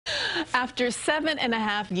After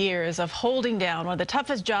 7.5 years of holding down one of the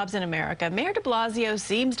toughest jobs in America, Mayor de Blasio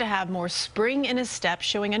seems to have more spring in his step,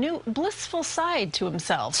 showing a new blissful side to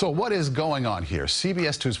himself. So what is going on here?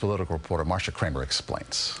 CBS 2's political reporter Marcia Kramer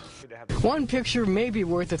explains. One picture may be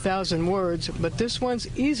worth 1,000 words, but this one's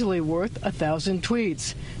easily worth 1,000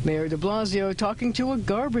 tweets. Mayor de Blasio talking to a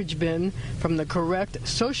garbage bin from the correct,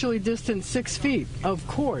 socially distant 6 feet, of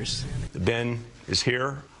course. The bin is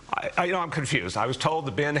here. I'm confused. I was told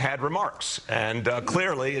the bin had remarks, and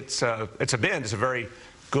clearly it's a bin. It's a very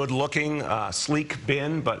good-looking, sleek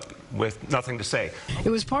bin, but with nothing to say. It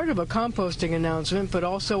was part of a composting announcement, but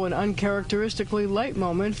also an uncharacteristically light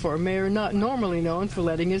moment for a mayor not normally known for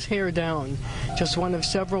letting his hair down. Just one of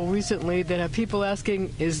several recently that have people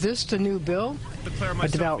asking, is this the new Bill? A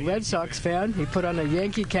devout Red Sox fan, he put on a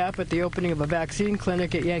Yankee cap at the opening of a vaccine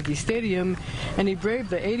clinic at Yankee Stadium, and he braved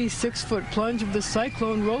the 86-foot plunge of the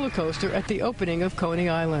Cyclone roller coaster at the opening of Coney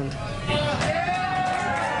Island.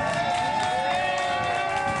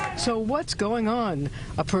 So what's going on?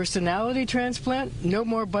 A personality transplant? No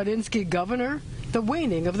more Budinsky governor? The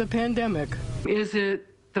waning of the pandemic. Is it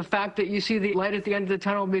the fact that you see the light at the end of the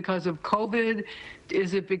tunnel because of COVID?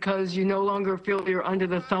 Is it because you no longer feel you're under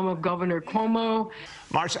the thumb of Governor Cuomo?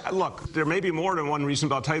 Marcia, look, there may be more than one reason,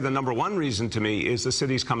 but I'll tell you the number one reason to me is the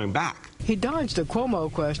city's coming back. He dodged a Cuomo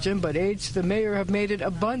question, but aides to the mayor have made it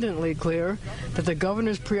abundantly clear that the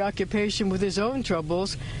governor's preoccupation with his own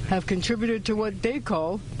troubles have contributed to what they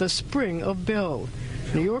call the spring of Bill.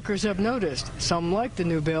 New Yorkers have noticed. Some like the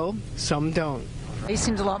new Bill, some don't. He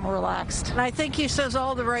seems a lot more relaxed. And I think he says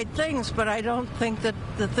all the right things, but I don't think that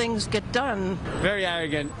the things get done. Very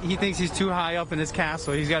arrogant. He thinks he's too high up in his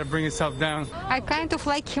castle. He's got to bring himself down. I kind of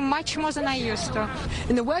like him much more than I used to.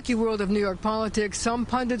 In the wacky world of New York politics, some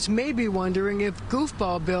pundits may be wondering if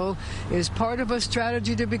Goofball Bill is part of a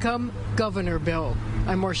strategy to become Governor Bill.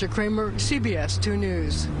 I'm Marcia Kramer, CBS 2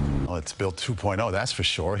 News. Well, it's Bill 2.0, that's for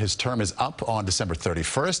sure. His term is up on December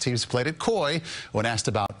 31st. He was played it coy when asked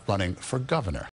about running for governor.